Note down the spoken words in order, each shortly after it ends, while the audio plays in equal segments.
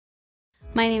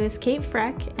My name is Kate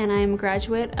Freck, and I am a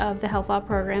graduate of the Health Law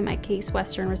program at Case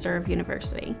Western Reserve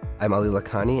University. I'm Ali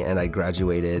Lakhani, and I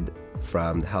graduated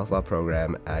from the Health Law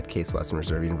program at Case Western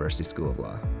Reserve University School of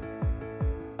Law.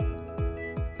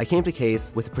 I came to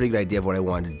Case with a pretty good idea of what I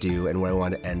wanted to do and where I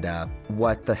wanted to end up.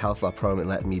 What the Health Law program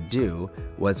let me do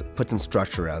was put some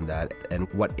structure around that and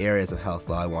what areas of health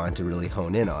law I wanted to really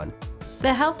hone in on.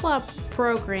 The Health Law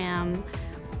program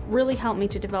really helped me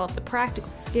to develop the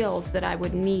practical skills that I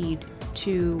would need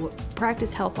to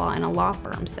practice health law in a law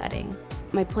firm setting.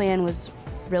 My plan was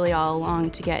really all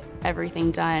along to get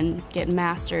everything done, get a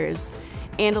master's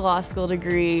and a law school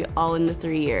degree all in the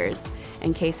 3 years,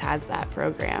 and Case has that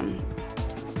program.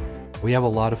 We have a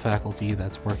lot of faculty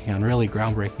that's working on really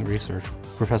groundbreaking research.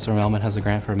 Professor Melman has a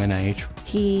grant from NIH.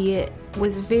 He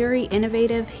was very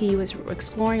innovative. He was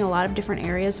exploring a lot of different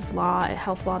areas of law,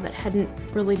 health law, that hadn't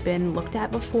really been looked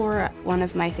at before. One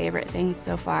of my favorite things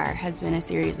so far has been a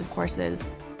series of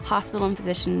courses, Hospital and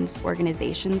Physicians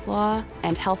Organizations Law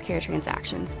and Healthcare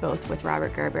Transactions, both with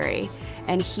Robert Gerbery.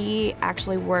 And he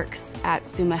actually works at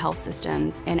Summa Health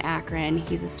Systems in Akron.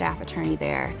 He's a staff attorney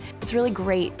there. It's really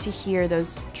great to hear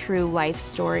those true life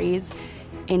stories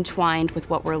entwined with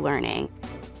what we're learning.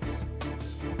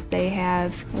 They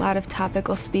have a lot of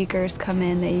topical speakers come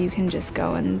in that you can just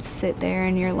go and sit there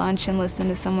in your lunch and listen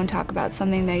to someone talk about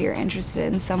something that you're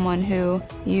interested in, someone who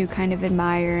you kind of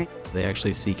admire. They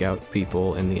actually seek out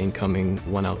people in the incoming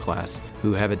 1L class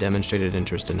who have a demonstrated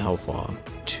interest in health law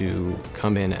to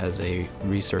come in as a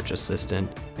research assistant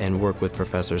and work with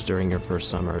professors during your first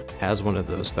summer. As one of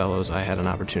those fellows, I had an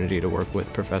opportunity to work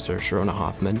with Professor Sharona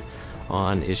Hoffman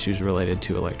on issues related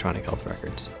to electronic health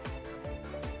records.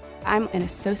 I'm an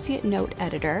associate note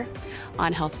editor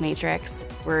on Health Matrix.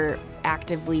 We're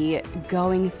actively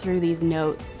going through these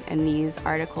notes and these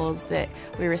articles that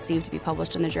we receive to be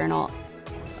published in the journal.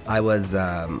 I was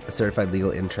a certified legal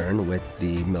intern with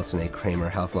the Milton A. Kramer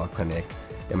Health Law Clinic.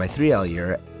 In my 3L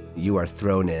year, you are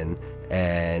thrown in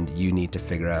and you need to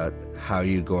figure out how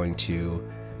you're going to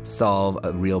solve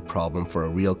a real problem for a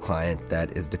real client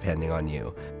that is depending on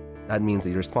you. That means that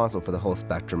you're responsible for the whole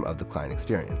spectrum of the client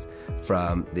experience,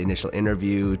 from the initial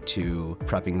interview to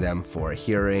prepping them for a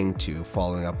hearing to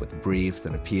following up with briefs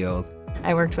and appeals.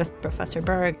 I worked with Professor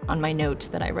Berg on my note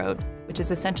that I wrote, which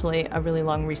is essentially a really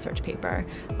long research paper.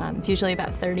 It's usually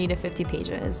about 30 to 50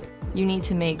 pages. You need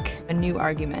to make a new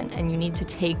argument, and you need to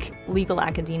take legal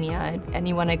academia, and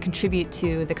you want to contribute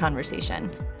to the conversation.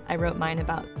 I wrote mine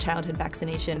about childhood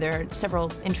vaccination. There are several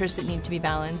interests that need to be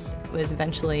balanced. It was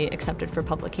eventually accepted for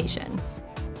publication.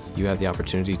 You have the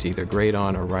opportunity to either grade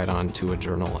on or write on to a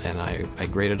journal, and I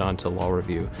graded on to Law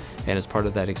Review. And as part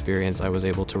of that experience, I was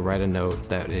able to write a note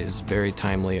that is very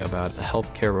timely about a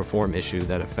healthcare reform issue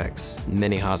that affects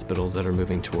many hospitals that are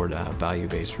moving toward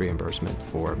value-based reimbursement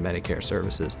for Medicare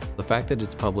services. The fact that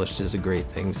it's published is a great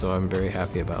thing, so I'm very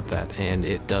happy about that. And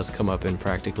it does come up in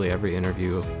practically every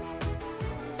interview.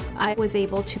 I was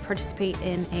able to participate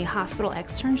in a hospital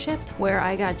externship where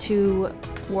I got to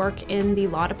work in the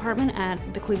law department at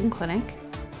the Cleveland Clinic.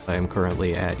 I am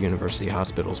currently at University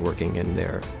Hospitals working in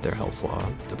their health law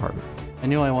department. I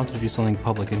knew I wanted to do something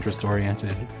public interest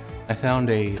oriented. I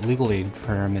found a legal aid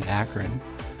firm in Akron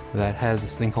that had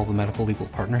this thing called the Medical Legal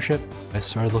Partnership. I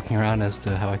started looking around as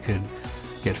to how I could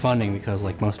get funding because,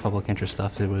 like most public interest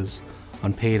stuff, it was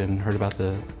unpaid, and heard about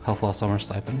the Health Law Summer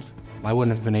Stipend. I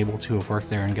wouldn't have been able to have worked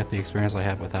there and get the experience I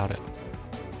have without it.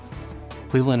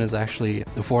 Cleveland is actually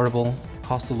affordable.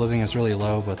 Cost of living is really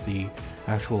low, but the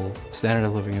actual standard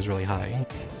of living is really high.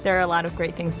 There are a lot of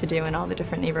great things to do in all the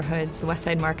different neighborhoods. The West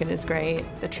Side Market is great,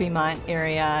 the Tremont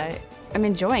area. I'm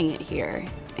enjoying it here,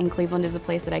 and Cleveland is a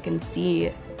place that I can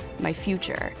see my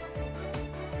future.